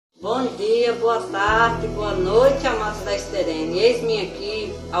Bom dia, boa tarde, boa noite, amados da Esterene. Eis-me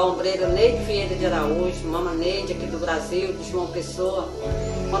aqui, a ombreira Neide Vieira de Araújo, Mama Neide aqui do Brasil, de João Pessoa,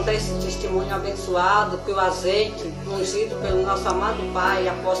 contar esse testemunho abençoado que o azeite ungido pelo nosso amado Pai,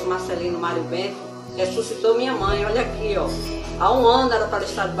 apóstolo Marcelino Mário Bento, ressuscitou minha mãe. Olha aqui, ó. Há um ano era para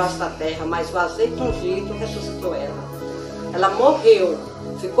estar debaixo da terra, mas o azeite ungido ressuscitou ela. Ela morreu,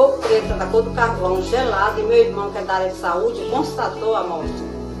 ficou preta, da cor do carvão, gelada, e meu irmão, que é da área de saúde, constatou a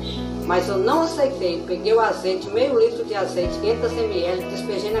morte. Mas eu não aceitei, peguei o azeite, meio litro de azeite, 500 ml,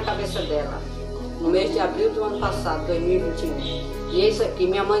 despejei na cabeça dela, no mês de abril do ano passado, 2021. E eis aqui,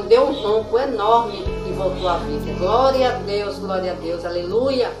 minha mãe deu um ronco enorme e voltou à vida. Glória a Deus,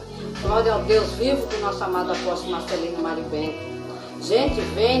 aleluia. Glória ao Deus vivo do nosso amado apóstolo Marcelino Mário Bento. Gente,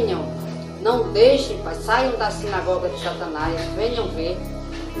 venham, não deixem, Pai, saiam da sinagoga de Satanás, venham ver,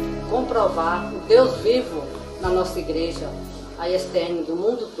 comprovar o Deus vivo na nossa igreja, a Esterene do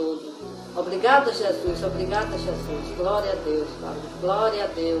mundo todo. Obrigada, Jesus, obrigada, Jesus. Glória a Deus, Pai. Glória a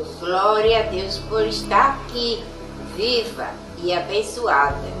Deus. Glória a Deus por estar aqui, viva e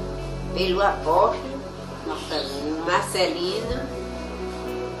abençoada pelo apóstolo Marcelino.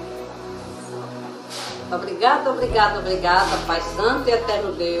 Obrigada, Pai Santo e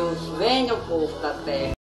eterno Deus. Venham, povo da terra.